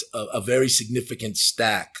get a very significant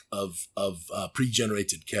stack of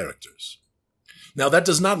pre-generated characters. Now, that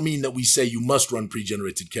does not mean that we say you must run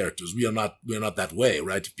pre-generated characters. We are not that way,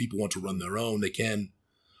 right? If people want to run their own, they can.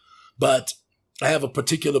 But I have a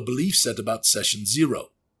particular belief set about Session 0.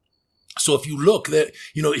 So if you look there,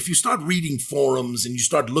 if you start reading forums and you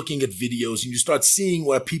start looking at videos and you start seeing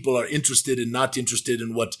where people are interested and not interested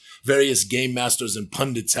in what various game masters and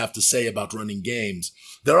pundits have to say about running games,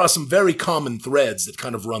 there are some very common threads that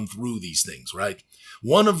kind of run through these things, right?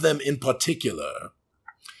 One of them in particular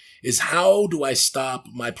is, how do I stop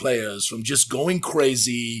my players from just going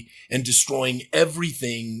crazy and destroying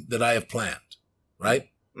everything that I have planned, right?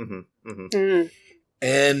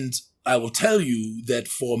 And I will tell you that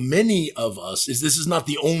for many of us, this is not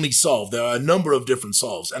the only solve. There are a number of different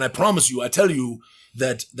solves. And I promise you, I tell you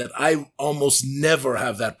that I almost never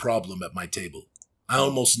have that problem at my table. I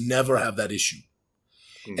almost never have that issue.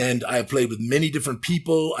 And I have played with many different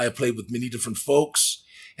people. I have played with many different folks.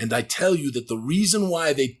 And I tell you that the reason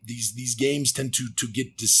why these games tend to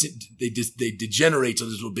get they degenerate a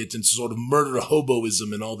little bit into sort of murder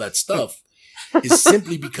hoboism and all that stuff is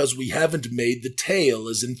simply because we haven't made the tale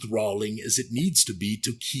as enthralling as it needs to be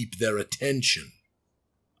to keep their attention.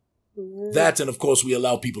 That, and of course, we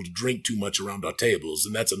allow people to drink too much around our tables,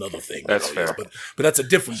 and that's another thing. That's fair. But that's a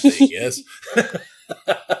different thing, yes?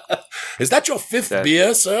 Is that your 5th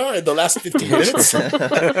beer, sir, in the last 15 minutes? In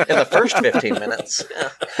the first 15 minutes.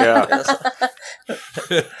 Yeah.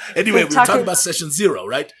 Anyway, we were talking about Session 0,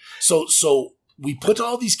 right? So we put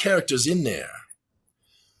all these characters in there,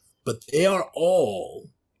 but they are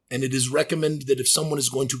all, and it is recommended that if someone is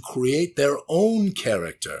going to create their own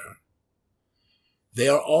character, they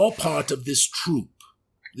are all part of this troupe.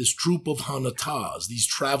 this troop of Hanatas, these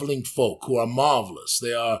traveling folk who are marvelous.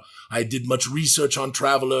 I did much research on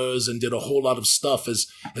travelers and did a whole lot of stuff as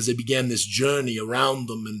I began this journey around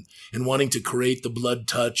them and wanting to create the blood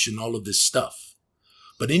touch and all of this stuff.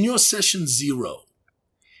 But in your session 0,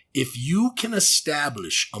 if you can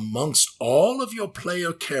establish amongst all of your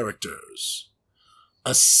player characters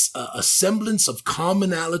a semblance of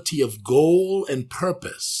commonality of goal and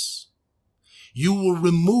purpose, you will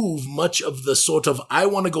remove much of the sort of, I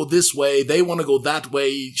want to go this way, they want to go that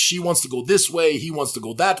way, she wants to go this way, he wants to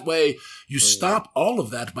go that way. You stop all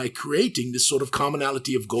of that by creating this sort of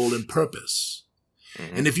commonality of goal and purpose.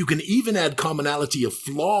 Mm-hmm. And if you can even add commonality of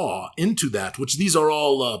flaw into that, which these are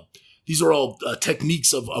all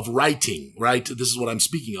techniques of writing, right? This is what I'm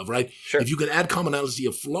speaking of, right? Sure. If you can add commonality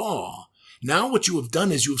of flaw, now what you have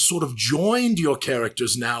done is you've sort of joined your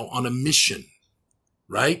characters now on a mission.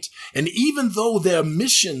 Right? And even though their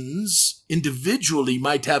missions individually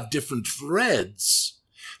might have different threads,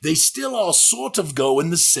 they still all sort of go in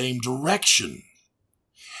the same direction.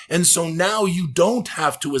 And so now you don't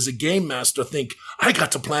have to, as a game master, think, I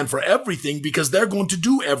got to plan for everything because they're going to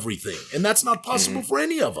do everything. And that's not possible for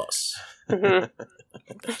any of us.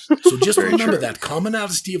 So just remember that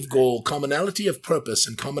commonality of goal, commonality of purpose,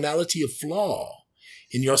 and commonality of flaw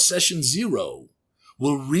in your session 0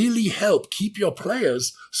 will really help keep your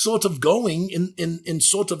players sort of going in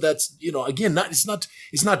sort of that's, again, it's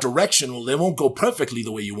not directional. They won't go perfectly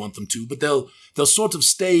the way you want them to, but they'll sort of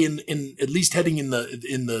stay in at least heading in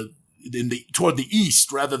the toward the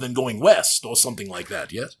east rather than going west or something like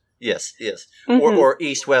that. Yes. Yes. Mm-hmm. Or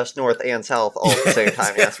east, west, north, and south all at the same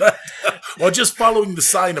time. Yes. Or just following the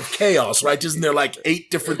sign of chaos, right? Isn't there like 8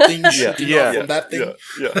 different things shooting off from that thing?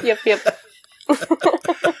 Yeah. Yep.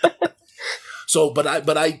 So, but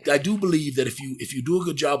I do believe that if you do a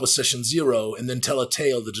good job with session 0 and then tell a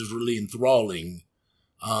tale that is really enthralling,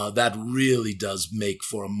 that really does make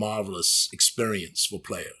for a marvelous experience for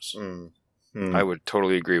players. I would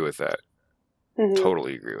totally agree with that. Mm-hmm.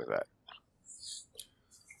 Totally agree with that.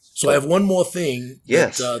 So I have one more thing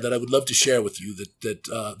Yes. that I would love to share with you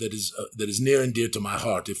that is near and dear to my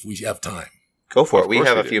heart if we have time. Go for it. Of We course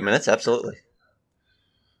have we a do. few minutes. Absolutely.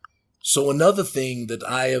 So another thing that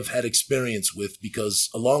I have had experience with, because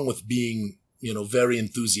along with being, very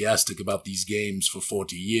enthusiastic about these games for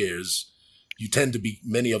 40 years, you tend to be,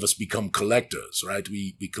 many of us become collectors, right?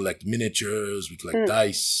 We collect miniatures, we collect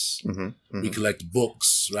dice, we collect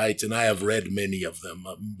books, right? And I have read many of them.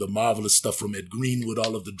 The marvelous stuff from Ed Greenwood,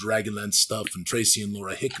 all of the Dragonlance stuff, and Tracy and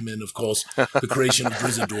Laura Hickman, of course, the creation of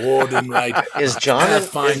Blizzard Warden, right? Is John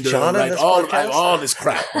Pathfinder, in right? this I podcast? have all this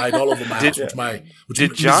crap, right? All over my house, which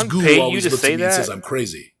did Ms. John Gooey pay you always to looks say at me and that? says I'm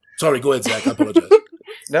crazy. Sorry, go ahead, Zach. I apologize.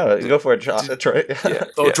 No, go for it, Troy.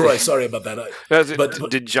 Troy, sorry about that.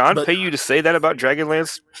 Did John pay you to say that about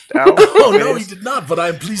Dragonlance, Al? Oh, no, he did not, but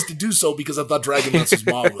I'm pleased to do so because I thought Dragonlance was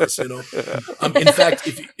marvelous, In fact,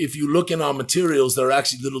 if you look in our materials, there are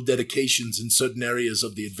actually little dedications in certain areas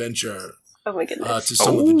of the adventure Oh my goodness. to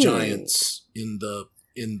some of the giants in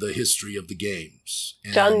the history of the games.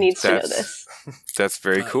 And John needs to know this. That's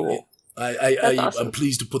very cool. That's awesome. I'm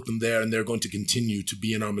pleased to put them there, and they're going to continue to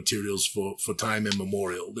be in our materials for time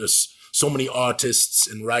immemorial. There's so many artists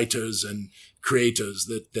and writers and creators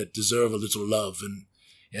that deserve a little love,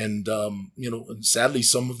 and sadly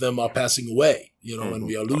some of them are passing away, and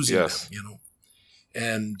we are losing them,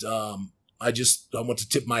 And I want to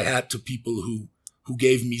tip my hat to people who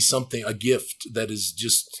gave me a gift that is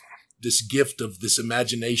just this gift of this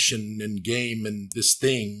imagination and game and this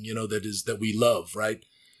thing, that we love, right?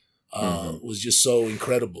 Was just so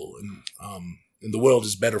incredible, and the world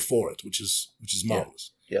is better for it, which is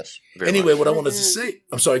marvelous. Yes. Anyway, what I wanted to say,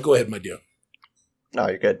 I'm sorry, go ahead, my dear. No,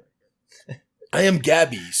 you're good. I am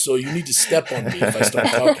Gabby, so you need to step on me if I start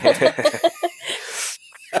talking.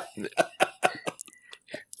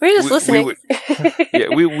 We're just listening.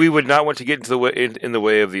 We would not want to get into in the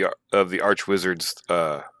way of the Archwizard's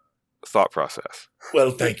thought process.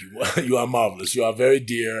 Well, thank you. You are marvelous. You are very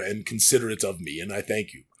dear and considerate of me, and I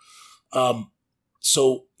thank you.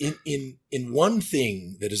 So in one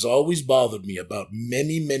thing that has always bothered me about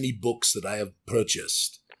many, many books that I have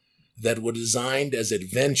purchased that were designed as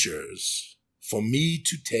adventures for me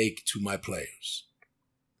to take to my players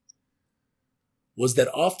was that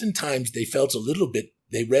oftentimes they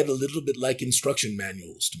read a little bit like instruction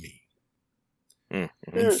manuals to me.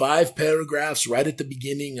 Mm-hmm. In 5 paragraphs, right at the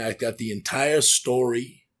beginning, I got the entire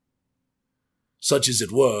story. Such as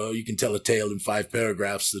it were, you can tell a tale in 5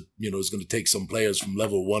 paragraphs that, is going to take some players from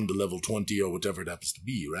level 1 to level 20 or whatever it happens to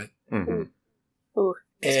be, right? Mm-hmm. Ooh.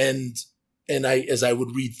 And as I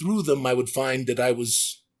would read through them, I would find that I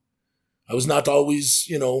was I was not always,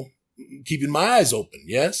 keeping my eyes open.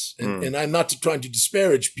 Yes. And I'm not trying to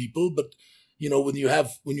disparage people, but when you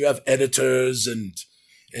have editors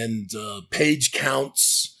and page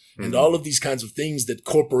counts and all of these kinds of things that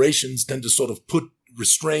corporations tend to sort of put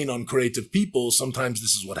restraint on creative people, sometimes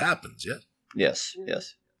this is what happens. Yes.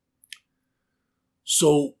 Yes.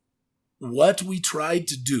 So what we tried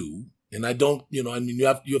to do, and I don't, you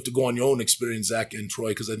have to go on your own experience, Zach and Troy,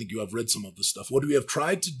 because I think you have read some of this stuff. What we have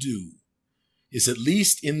tried to do is, at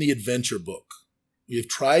least in the adventure book, we have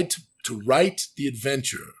tried to write the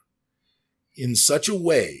adventure in such a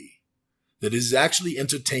way that is actually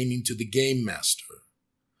entertaining to the game master,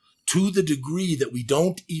 to the degree that we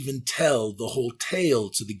don't even tell the whole tale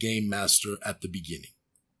to the game master at the beginning.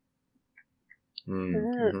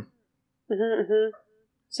 Mm-hmm. Mm-hmm.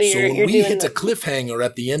 So when we hit a cliffhanger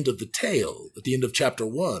at the end of the tale, at the end of chapter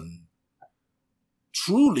 1,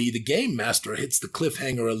 truly the game master hits the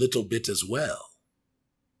cliffhanger a little bit as well.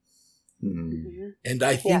 Mm-hmm. And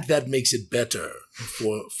I think that makes it better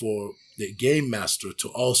for the game master to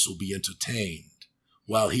also be entertained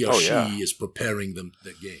while he or she is preparing the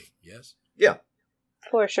game. Yes? Yeah.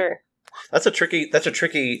 For sure. That's a tricky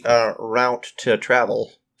route to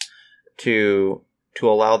travel to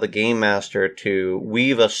allow the game master to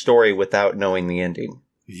weave a story without knowing the ending.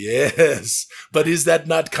 Yes. But is that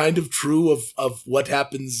not kind of true of what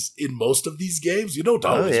happens in most of these games? You don't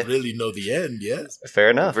always really know the end, yes? Fair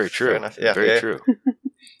enough. Very true. Fair enough. Yeah, very true.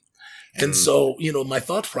 And so, my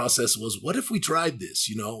thought process was, what if we tried this,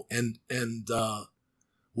 and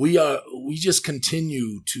we just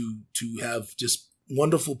continue to have just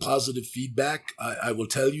wonderful positive feedback. I will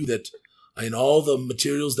tell you that in all the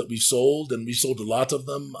materials that we've sold, and we've sold a lot of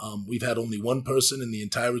them, we've had only one person in the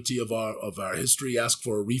entirety of our history ask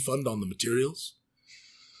for a refund on the materials.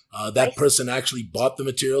 That person actually bought the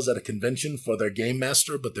materials at a convention for their game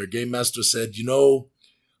master, but their game master said,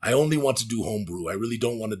 I only want to do homebrew. I really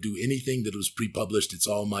don't want to do anything that was pre-published. It's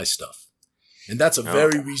all my stuff. And that's a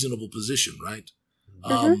very reasonable position, right?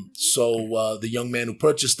 So the young man who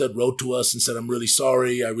purchased it wrote to us and said, I'm really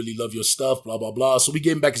sorry. I really love your stuff, blah, blah, blah. So we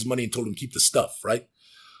gave him back his money and told him keep the stuff, right?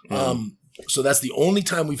 So that's the only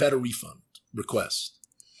time we've had a refund request.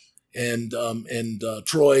 And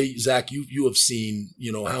Troy, Zach, you have seen,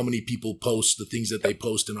 how many people post the things that they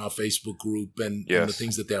post in our Facebook group and the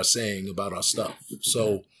things that they're saying about our stuff.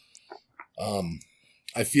 So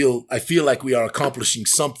I feel like we are accomplishing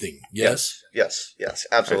something. Yes,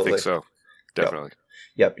 absolutely. I think so. Definitely.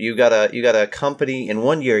 Yep. You got a company in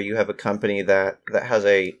 1 year. You have a company that has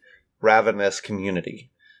a ravenous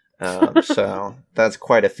community. So that's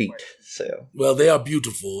quite a feat. So well, they are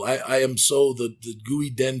beautiful. I am so the Gooey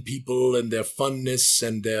Den people and their funness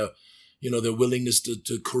and their willingness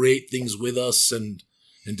to create things with us and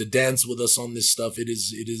to dance with us on this stuff. It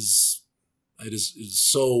is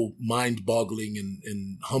so mind-boggling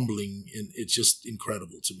and humbling, and it's just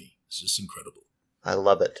incredible to me. It's just incredible. I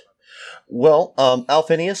love it. Well,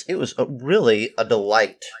 Alphinius, it was really a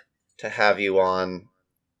delight to have you on.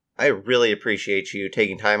 I really appreciate you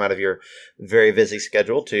taking time out of your very busy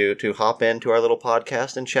schedule to hop into our little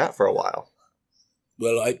podcast and chat for a while.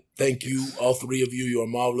 Well, I thank you, all three of you. You are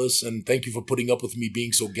marvelous, and thank you for putting up with me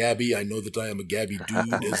being so gabby. I know that I am a gabby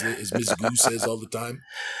dude, as Ms. Goo says all the time.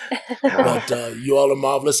 But you all are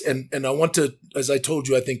marvelous, and I want to, as I told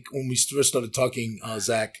you, I think when we first started talking,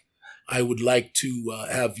 Zach, I would like to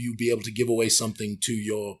have you be able to give away something to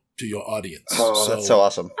your audience. Oh, that's so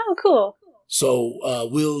awesome! Oh, cool. So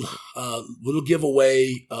we'll give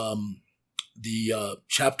away the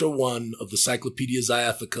chapter 1 of the Cyclopedia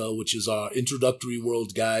Ziathica, which is our introductory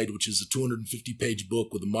world guide, which is a 250-page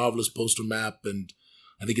book with a marvelous poster map, and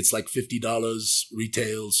I think it's like $50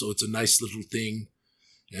 retail, so it's a nice little thing.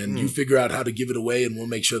 And you figure out how to give it away, and we'll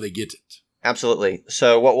make sure they get it. Absolutely.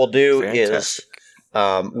 So what we'll do is,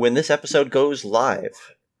 when this episode goes live,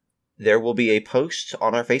 there will be a post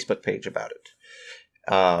on our Facebook page about it.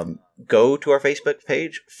 Go to our Facebook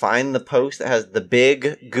page, find the post that has the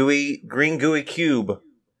big green gooey cube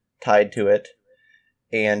tied to it,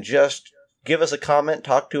 and just give us a comment,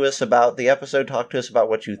 talk to us about the episode, talk to us about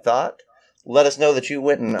what you thought. Let us know that you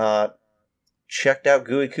went and checked out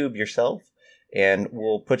Gooey Cube yourself, and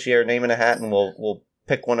we'll put your name in a hat, and we'll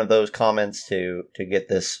pick one of those comments to get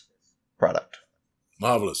this product.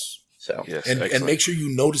 Marvelous. So yes, and make sure you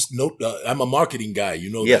note. I'm a marketing guy,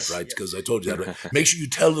 you know that, right? Because I told you that. Right? Make sure you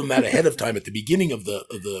tell them that ahead of time at the beginning of the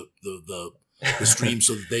stream,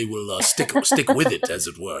 so that they will stick with it, as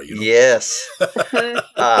it were. Yes.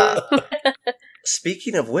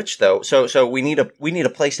 Speaking of which, though, so we need a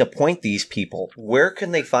place to point these people. Where can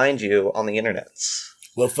they find you on the internets?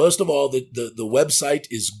 Well, first of all, the website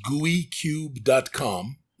is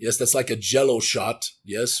gooeycube.com. Yes, that's like a Jello shot.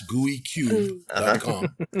 Yes, gooeycube.com.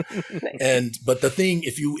 Nice. But the thing,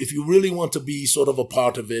 if you really want to be sort of a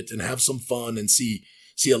part of it and have some fun and see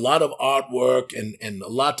a lot of artwork and a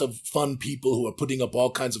lot of fun people who are putting up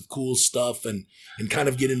all kinds of cool stuff and kind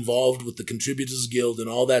of get involved with the Contributors Guild and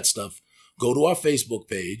all that stuff, go to our Facebook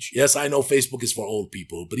page. Yes, I know Facebook is for old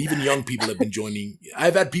people, but even young people have been joining.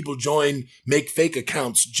 I've had people make fake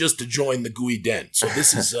accounts just to join the Gooey Den. So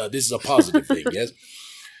this is a positive thing. Yes.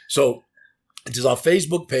 So it is our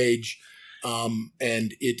Facebook page,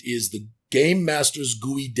 and it is the Game Master's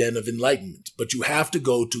Gooey Den of Enlightenment. But you have to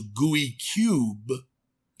go to Gooey Cube,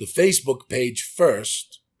 the Facebook page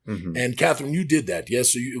first. Mm-hmm. And Catherine, you did that,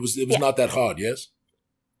 yes? So it was not that hard, yes?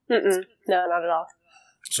 No, not at all.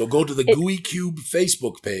 So go to the Gooey Cube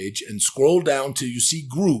Facebook page and scroll down till you see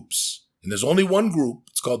groups. And there's only one group.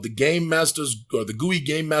 It's called the Game Masters, or the Gooey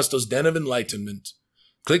Game Masters Den of Enlightenment.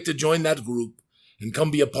 Click to join that group and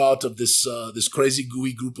come be a part of this crazy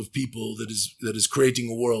Gooey group of people that is creating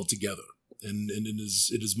a world together. And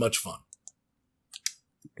it is much fun.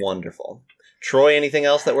 Wonderful. Troy, anything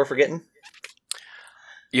else that we're forgetting?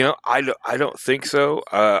 I don't think so.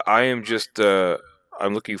 I am just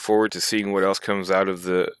I'm looking forward to seeing what else comes out of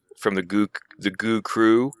from the Goo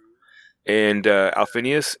crew. And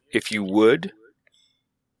Alphinius, if you would,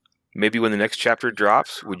 maybe when the next chapter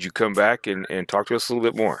drops, would you come back and talk to us a little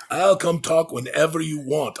bit more? I'll come talk whenever you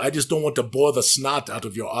want. I just don't want to bore the snot out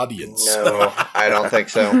of your audience. No, I don't think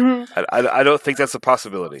so. I don't think that's a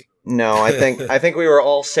possibility. No, I think we were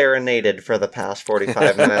all serenaded for the past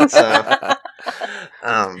 45 minutes.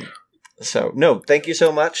 So no, thank you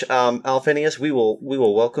so much, Alphinius. We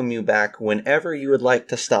will welcome you back whenever you would like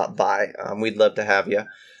to stop by. We'd love to have you.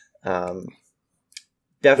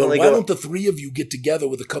 Definitely. Well, why don't the three of you get together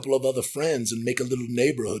with a couple of other friends and make a little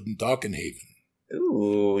neighborhood in Darkenhaven?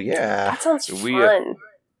 Ooh, yeah, that sounds fun.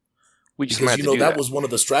 We just because that was one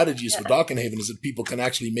of the strategies for Darkenhaven, is that people can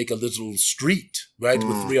actually make a little street, right,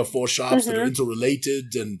 with 3 or 4 shops that are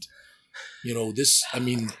interrelated, and this. I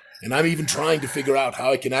mean, and I'm even trying to figure out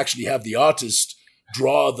how I can actually have the artist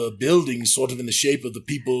draw the buildings sort of in the shape of the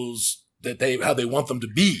people's how they want them to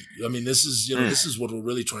be. I mean, this is this is what we're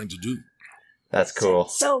really trying to do. That's cool.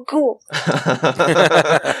 So cool.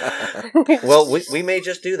 Well, we may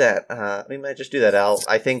just do that. We might just do that, Al.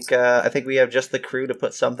 I think we have just the crew to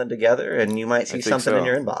put something together, and you might see something in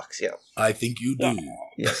your inbox. Yeah. I think you do.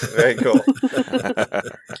 Yes, very cool.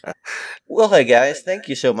 Well, hey guys, thank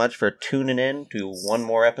you so much for tuning in to one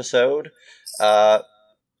more episode. I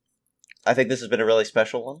think this has been a really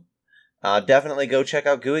special one. Definitely go check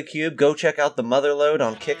out Gooey Cube. Go check out the Motherload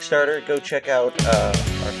on Kickstarter. Go check out our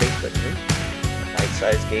Facebook group,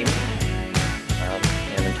 Bite-Size Gaming.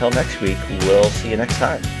 And until next week, we'll see you next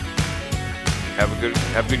time.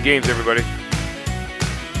 Have good games, everybody.